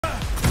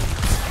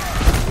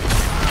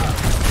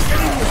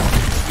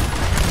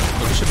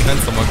Push it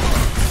behind someone.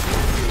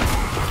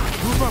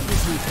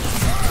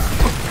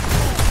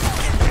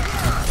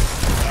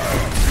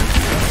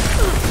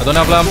 I don't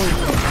have lamp.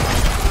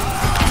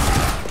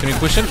 Can we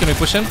push him? Can we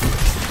push him?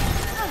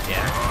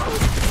 Yeah.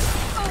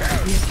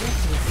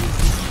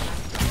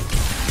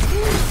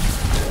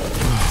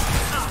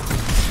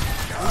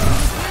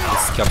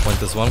 This cap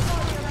point as well.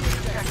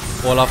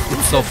 Olaf,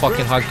 it's so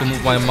fucking hard to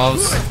move my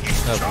mouse.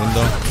 That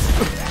window.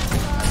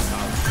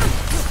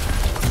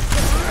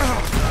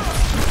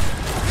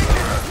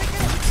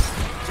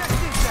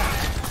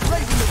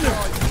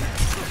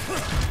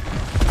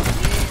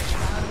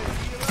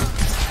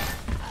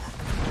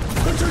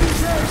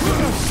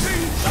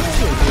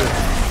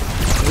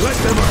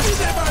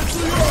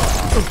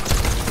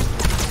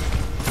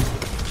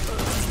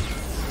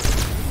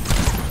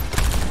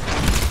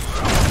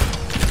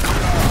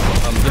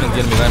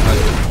 Get me right now.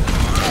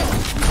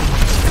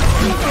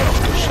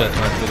 Shit,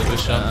 man, with a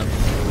shot.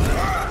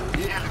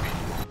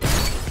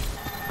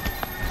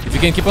 If you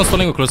can keep on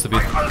stalling, go close to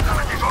beat.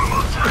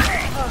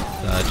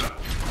 Dodge.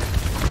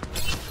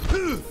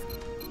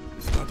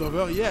 It's not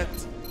over yet.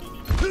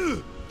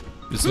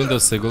 This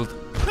window's siggled.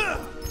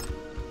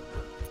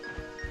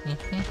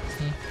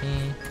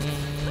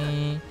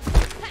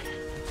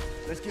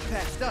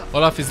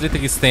 Olaf is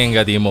literally staying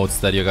at the emotes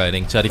that you're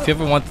guiding. Chad, if you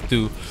ever wanted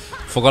to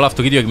for Olaf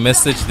to give you a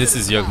message, this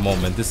is your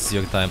moment, this is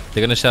your time.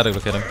 They're gonna shadow,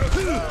 look at him.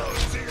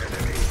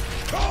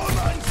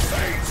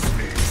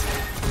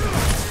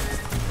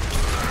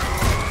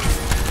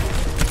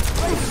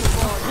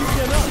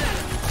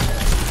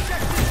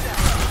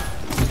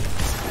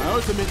 My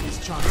ultimate is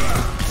charged.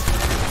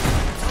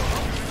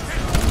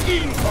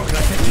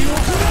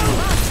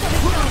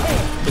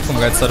 Take some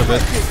guides out of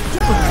it.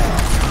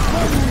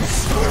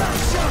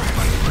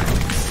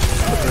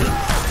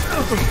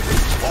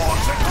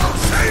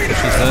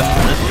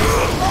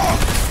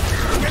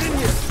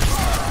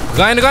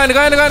 Guy in the guy.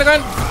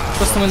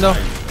 Close the window.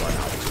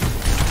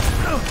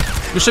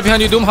 Push it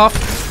behind you, Doom, half.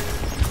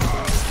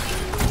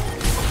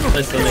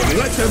 Let's go, maybe.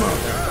 Let them out.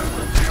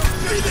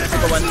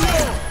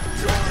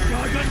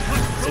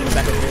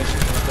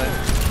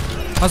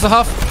 How's the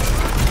half?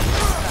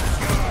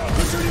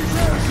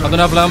 I don't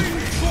have lamp.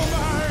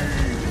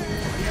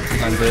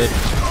 I'm dead.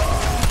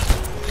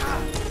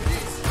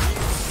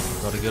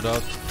 Gotta get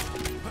out.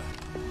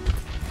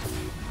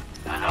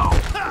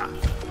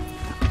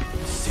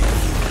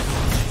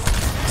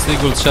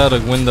 Seagull shadow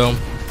window.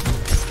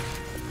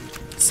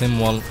 Sim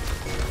wall.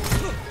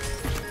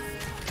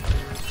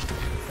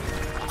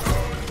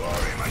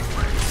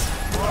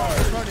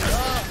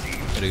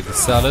 Ready the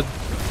salad.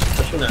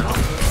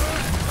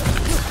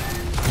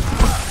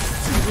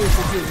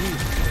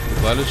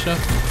 Violet shot.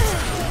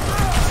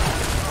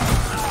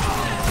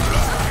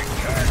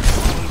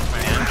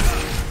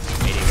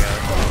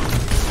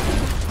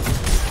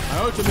 My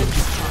ultimate is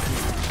charged.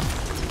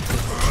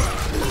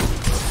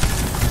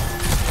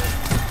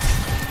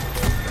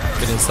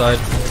 Get inside.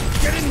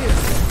 Get in here.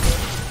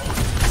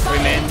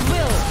 Three man.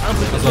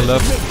 There's a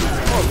left.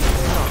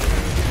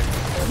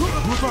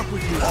 Move up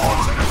with me.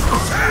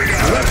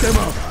 Let them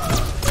out.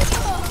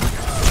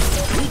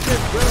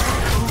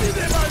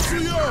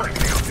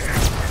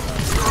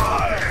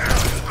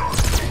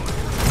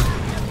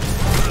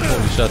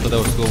 Holy shit, I thought that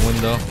was go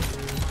window.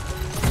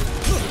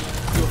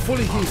 You're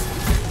fully healed.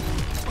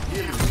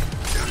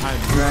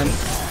 Run.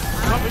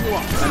 Popping you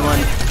up. And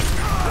one.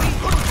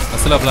 I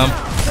still have lamp.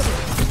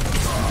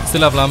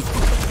 Still have lamp.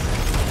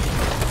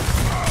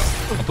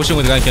 I'm pushing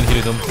with the guy, I can't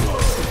heal them.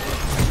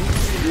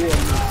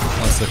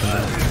 1 second.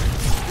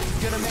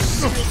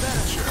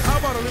 How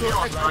about a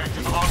little extra?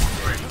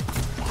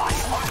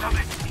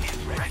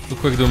 Too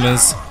quick,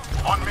 Doomins.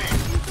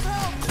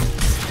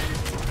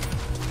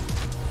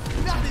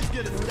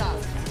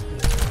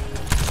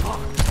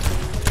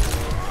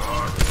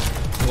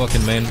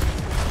 Walking main.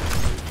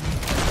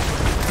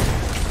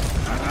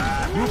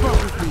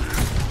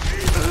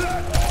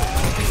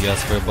 He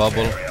asked for a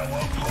bubble. I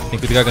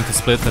think we are going to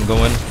split and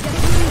go in.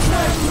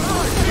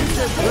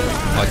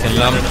 I can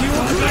lamp.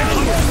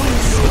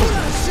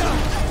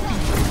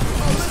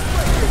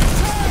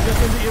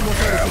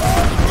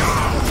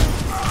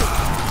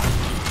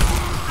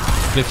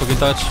 Play fucking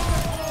touch.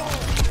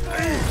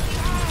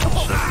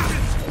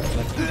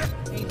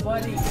 Hey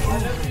buddy, I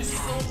love you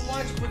so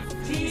much, but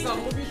please, I'm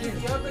moving to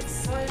the other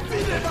side.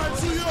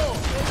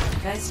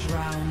 First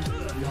round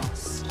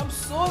lost. I'm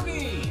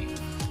sorry.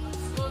 I'm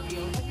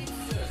moving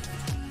here.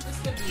 This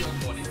can be your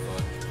monitor.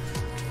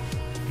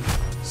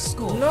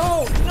 Score.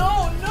 No.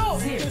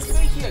 You can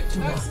stay here. To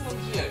Maximum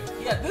here.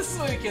 Yeah, this is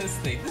where you can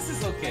stay. This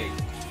is okay.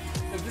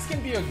 Look, this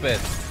can be your bed.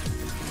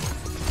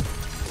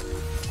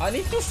 I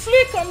need to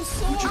flick. I'm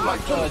sorry,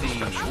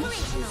 buddy. I'm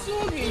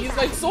sorry. He's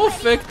like so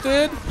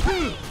affected.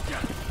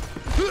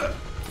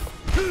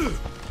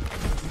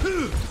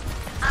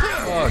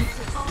 Fuck.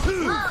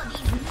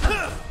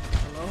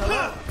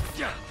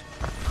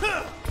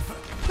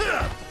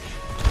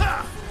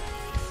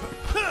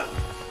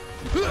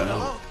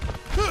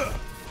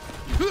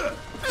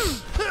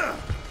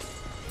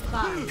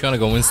 Trying to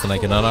go Winston, I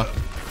can, Ana.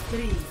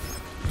 3,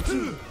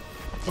 2,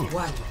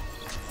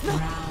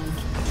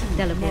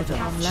 Teleporter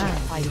online.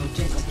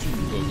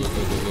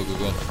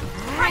 Go.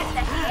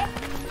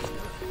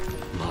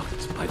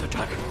 Marked by the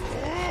dragon.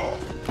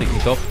 Taking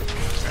top.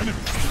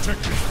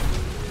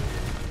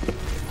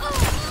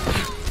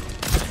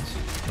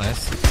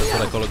 Nice. That's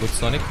what I call a good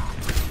Sonic.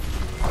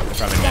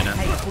 Probably Dana.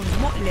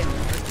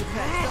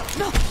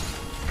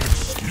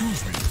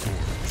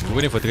 We're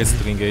waiting for Tracer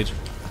to engage.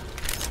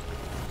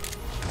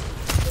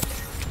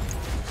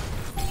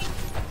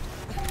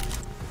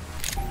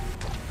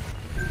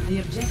 The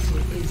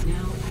objective is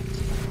now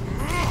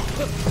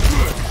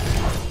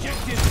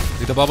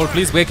Take the bubble,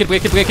 please. Break it.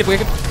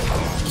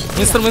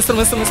 Winston.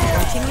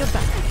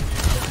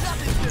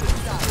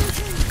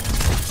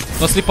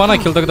 No sleep on, I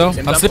killed her though.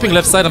 I'm sleeping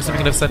left side.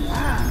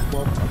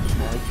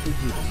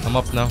 I'm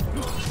up now.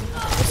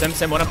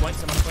 Sim, 1 point.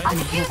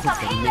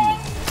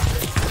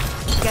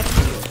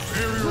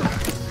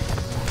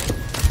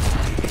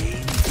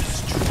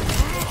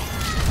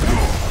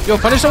 Yo,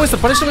 punish the Winston.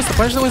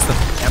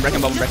 Yeah, I'm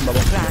breaking bubble.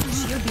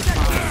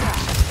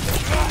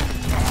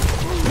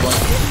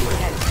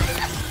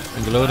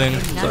 I'm reloading.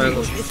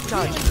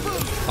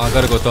 I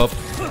gotta go top.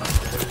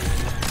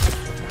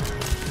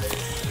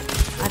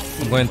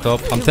 I'm going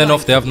top. I'm 10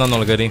 off, they have none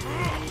already.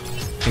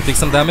 Can you take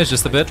some damage,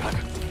 just a bit?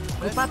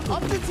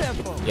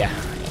 Yeah,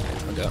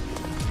 I'll go.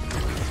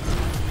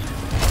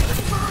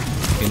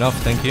 Enough,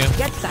 thank you.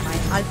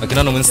 I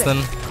can on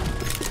Winston.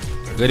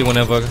 Ready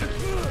whenever.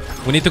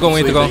 We need to go.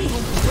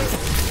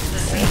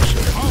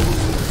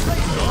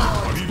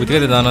 We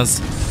traded Anas.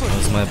 That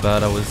was my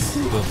bad, I was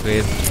too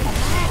afraid.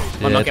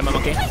 I'm okay.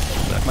 Monkey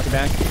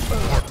back.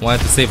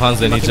 Wanted to save Hans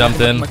when he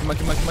jumped in. Monkey.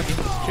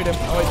 Shoot him.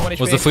 Oh, he's 1 HP.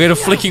 Was afraid of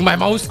flicking my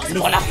mouse. But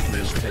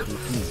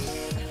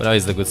that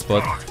is the good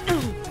spot.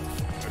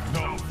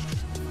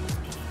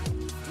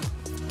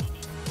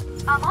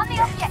 I'm on the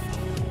objective.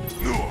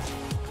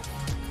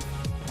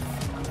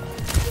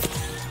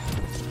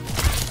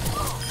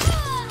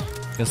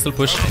 Can still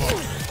push.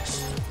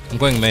 I'm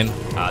going main.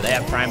 They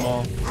have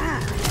primal.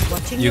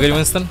 You ready,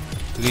 Winston?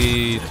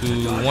 3,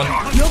 2, 1.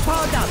 You're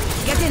powered up.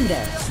 Get in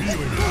there.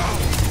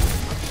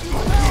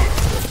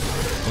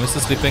 I'm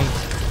still sleeping.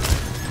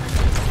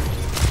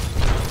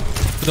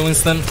 To the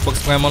Winston.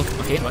 Box primal.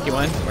 Okay, monkey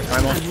 1. Or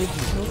primal.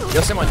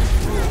 Yo, Sim 1.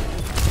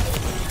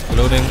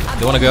 Reloading.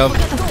 They wanna go up.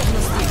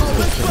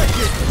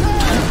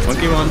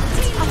 Monkey 1.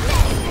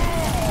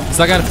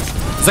 Second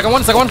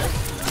one.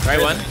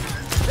 Right 1.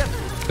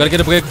 Gotta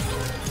get a break.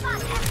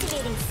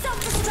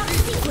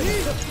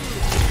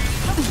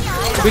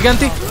 Big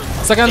anti.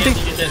 Second anti.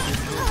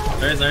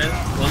 Sorry.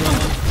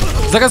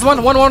 1. Zaga's 1.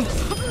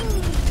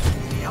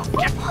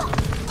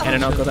 And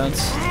an Uncle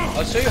Dance.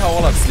 I'll show you how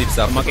Olaf sleeps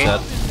after Okay.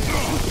 that.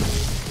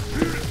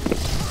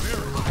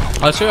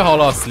 I'll show you how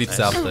Olaf sleeps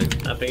after.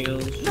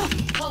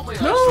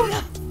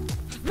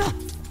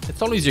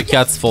 It's always your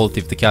cat's fault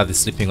if the cat is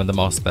sleeping on the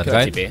mouse pad, Good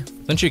right? TP.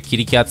 Don't your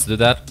kitty cats do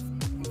that?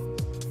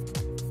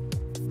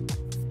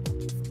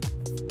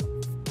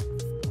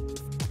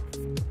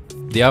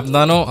 They have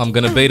nano, I'm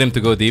gonna bait him to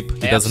go deep.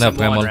 He doesn't have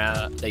primal.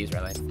 They use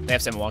red light. They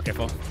have 7 wall,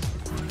 careful.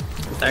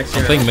 I'm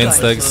playing main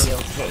stags.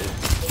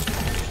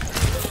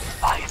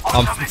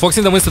 I'm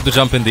forcing the Winston to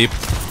jump in deep.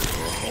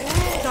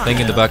 Playing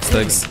in the back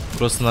stags.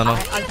 Close to nano.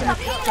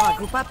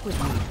 Group up with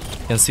me.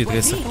 Can see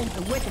Tracer.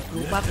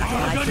 Group up.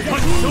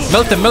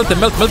 Melt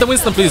the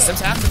Winston, please.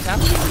 Sim's half.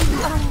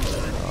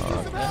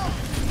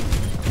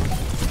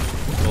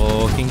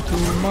 Talking to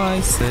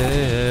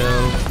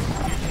myself.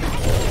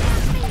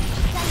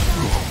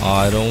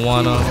 I don't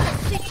wanna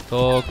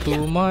talk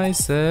to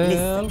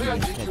myself.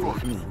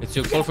 It's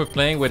your fault for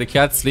playing where the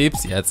cat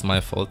sleeps? Yeah, it's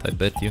my fault, I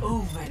bet you.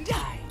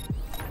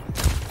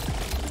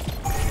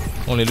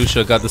 Only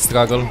Lucia got the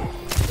struggle.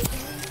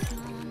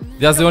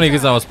 That's the only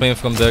reason I was playing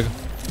from there.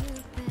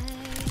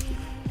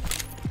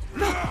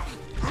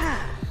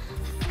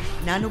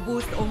 Nano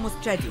boost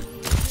almost ready.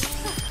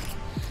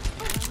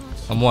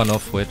 I'm 1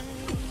 off, wait.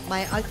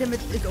 My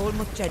ultimate is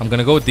almost ready. I'm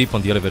gonna go deep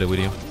on the elevator with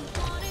you.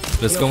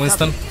 Let's go,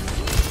 Winston.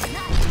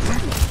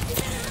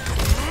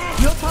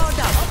 You're powered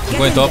up. I'm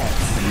going top.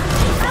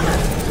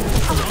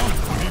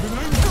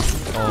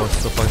 Oh, it's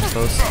so fucking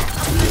close.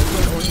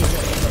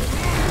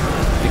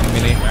 Taking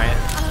mini. Alright.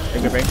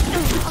 Big break.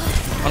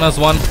 Ana's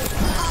 1.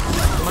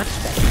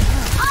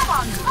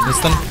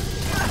 Winston.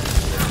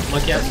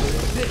 Monkey out.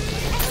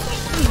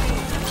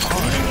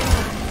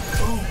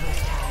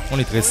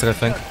 Only Tracer, I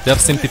think. They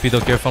have Sim TP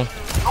though, careful.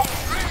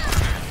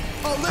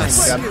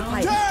 Nice.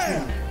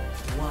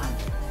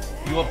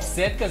 You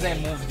upset because I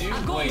moved you?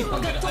 Wait,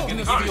 I'm gonna give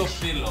you a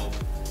pillow.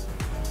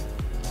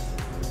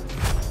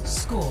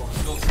 score.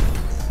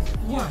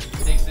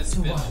 Take this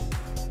pillow.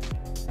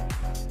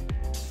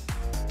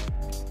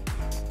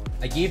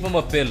 I gave him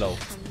a pillow.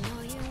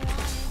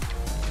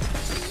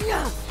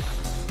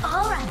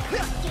 Alright,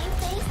 game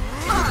face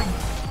on.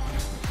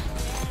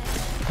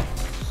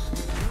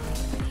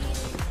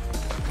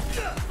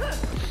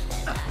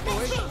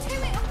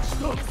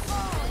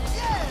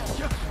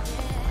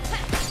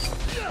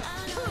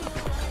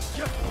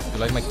 You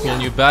like my cool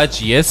new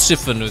badge? Yes,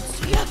 Shiffanut.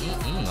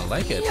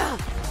 like it.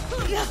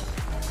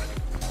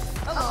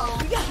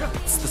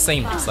 It's the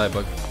same,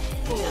 Cyborg.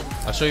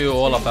 I'll show you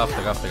all up after.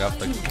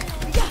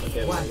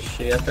 Okay,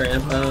 she after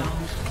info.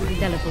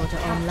 Teleporter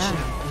online.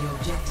 The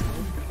objective.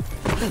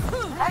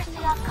 Mercy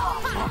on call.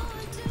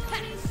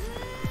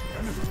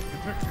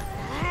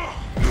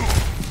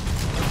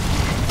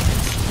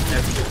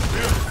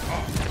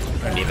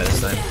 D.Va this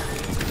time.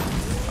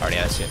 Already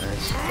has it.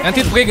 Nice.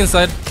 Anti-break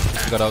inside.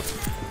 Got out.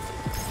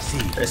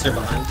 Tracer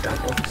behind.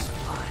 Careful.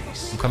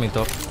 I'm coming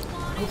top.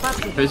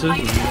 Tracer.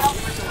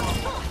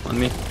 On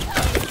me.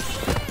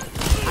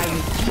 I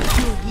will keep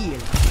you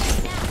healed.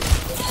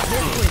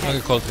 I'm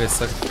gonna call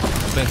Tracer. I'm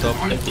playing top.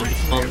 I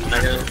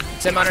got him.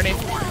 Sim underneath.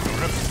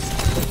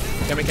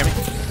 Coming.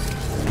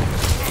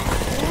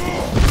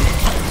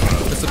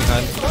 Tracer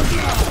behind.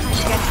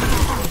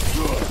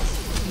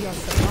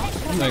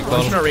 Nice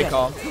call. No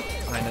recall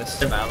behind us.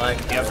 They're bad, like.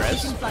 You have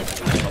res?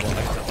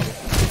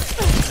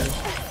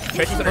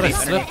 Tracer's I underneath.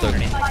 slipped her.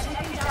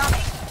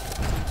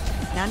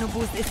 Nano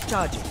boost is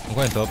charging. I'm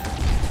going top.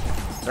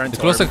 They're in You're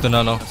closer to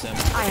Nano. Sim.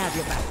 I have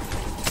your back.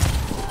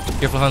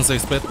 Careful, Hanzo,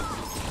 split.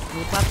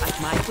 Group up at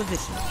my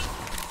position.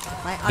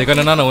 My They're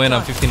gonna ultimate Nano is in,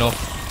 I'm charging. 15 off.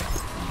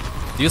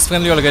 Use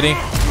friendly already.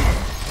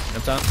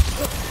 Up top.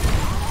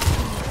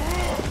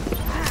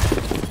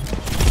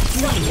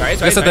 Sorry.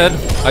 Tracer dead.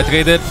 I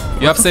traded.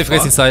 You have safe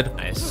race inside.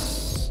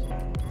 Nice.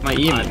 My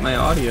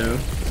audio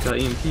got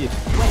EMP'd.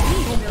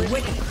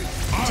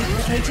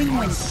 Duplicating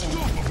Winston.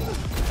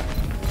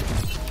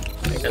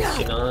 I got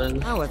seen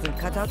on. I wasn't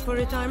cut out for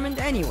retirement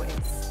anyways.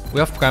 We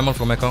have Primal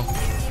from Echo.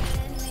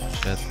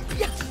 Shit.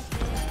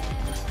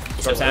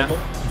 From Sam.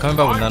 I'm coming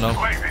back with Nano.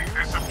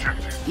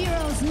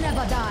 Heroes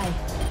never die.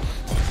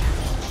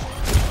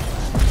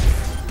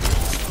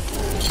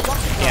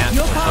 Yeah.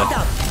 You're powered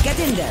up. Get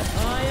in there.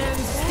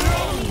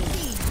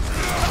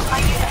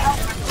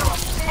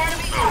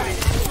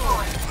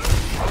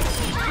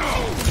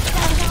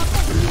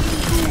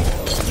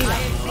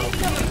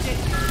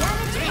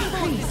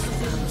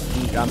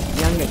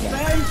 Young again.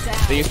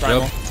 They use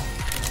primal. Yep.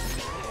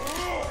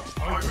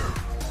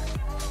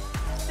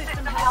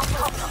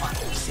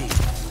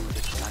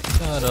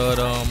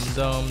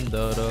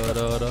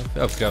 Da-da-dum-dum-da-da-da-da.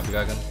 Careful,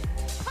 Gagan.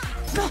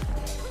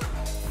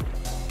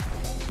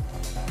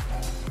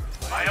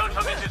 My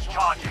ultimate is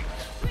charging.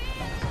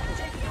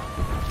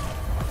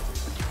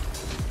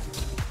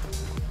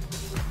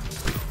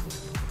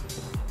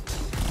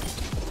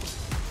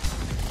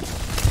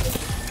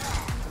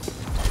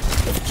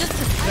 Just a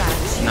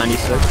scratch.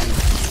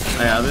 96. I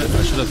have it. I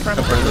should have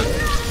covered it.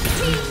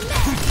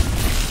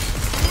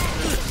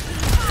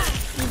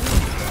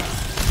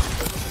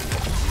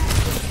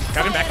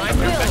 Got him backline.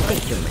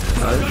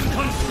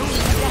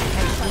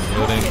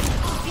 Loading.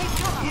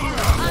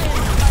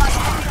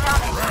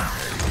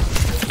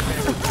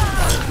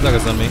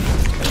 Zaga's on me.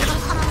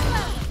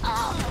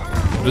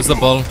 Lose the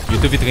ball. You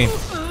 2v3.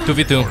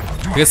 2v2.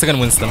 Tracer and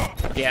Winston.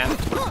 Yeah.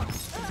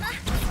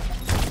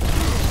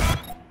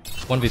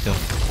 1v2.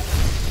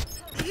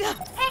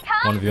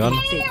 1v1.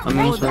 I'm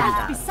almost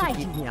ready. To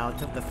keep me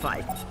out of the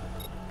fight.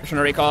 Just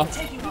wanna recall.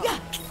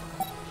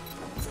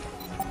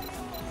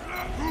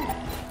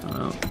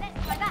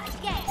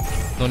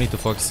 No need to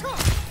focus.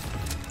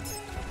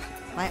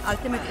 My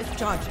ultimate is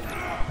charging.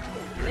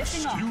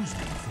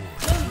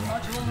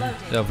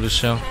 They have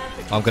Lucia.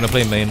 I'm gonna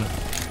play main.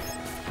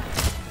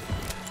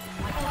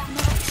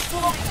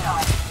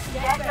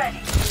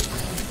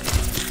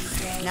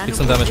 Take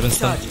some damage,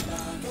 Winston.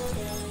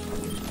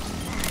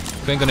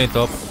 Going grenade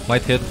top.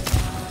 Might hit.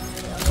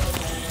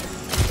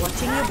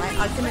 Watching you, my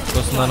ultimate is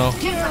Goes to Nano.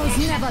 Heroes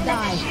never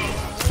die.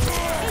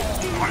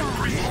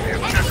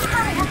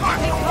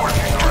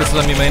 This is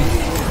on me main.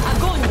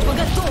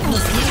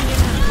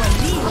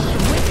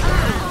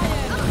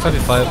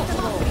 5v5.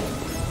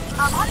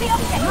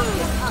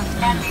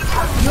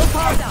 You're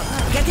powered up.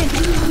 Get in.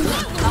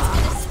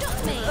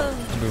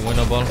 We win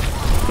a ball.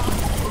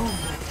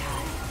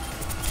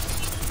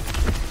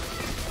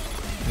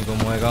 You go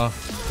Moega.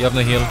 You have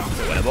no heal.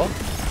 Winnable.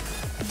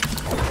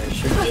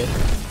 Should be.